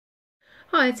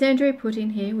Hi, it's Andrea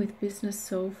Pudding here with Business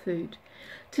Soul Food.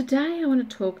 Today I want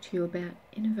to talk to you about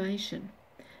innovation,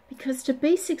 because to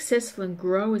be successful and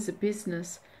grow as a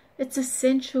business, it's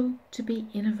essential to be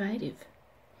innovative.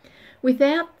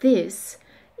 Without this,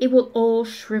 it will all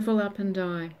shrivel up and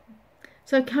die.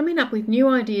 So coming up with new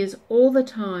ideas all the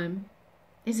time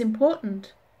is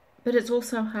important, but it's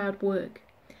also hard work.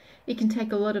 It can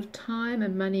take a lot of time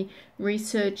and money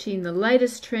researching the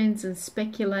latest trends and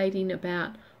speculating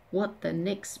about what the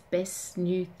next best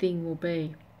new thing will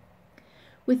be.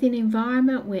 With an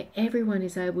environment where everyone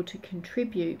is able to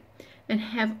contribute and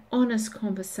have honest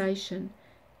conversation,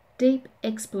 deep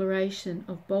exploration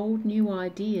of bold new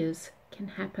ideas can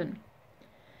happen.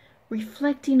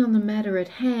 Reflecting on the matter at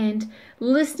hand,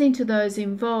 listening to those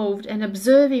involved and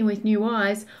observing with new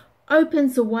eyes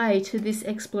opens the way to this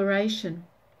exploration.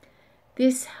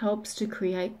 This helps to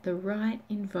create the right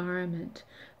environment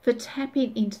for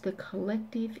tapping into the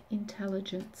collective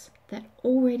intelligence that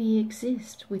already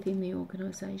exists within the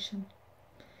organisation.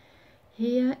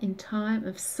 Here, in time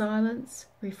of silence,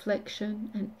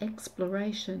 reflection and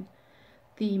exploration,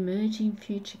 the emerging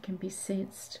future can be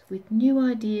sensed with new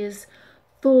ideas,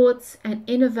 thoughts and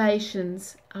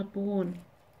innovations are born.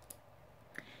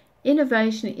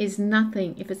 Innovation is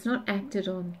nothing if it's not acted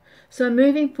on. So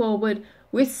moving forward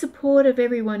with support of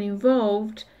everyone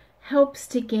involved helps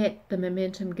to get the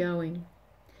momentum going.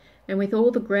 And with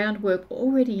all the groundwork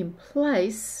already in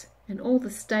place and all the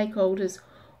stakeholders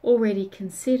already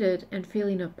considered and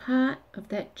feeling a part of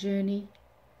that journey,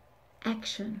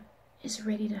 action is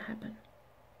ready to happen.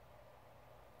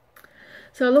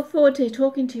 So I look forward to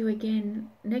talking to you again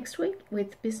next week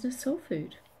with Business Soul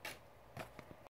Food.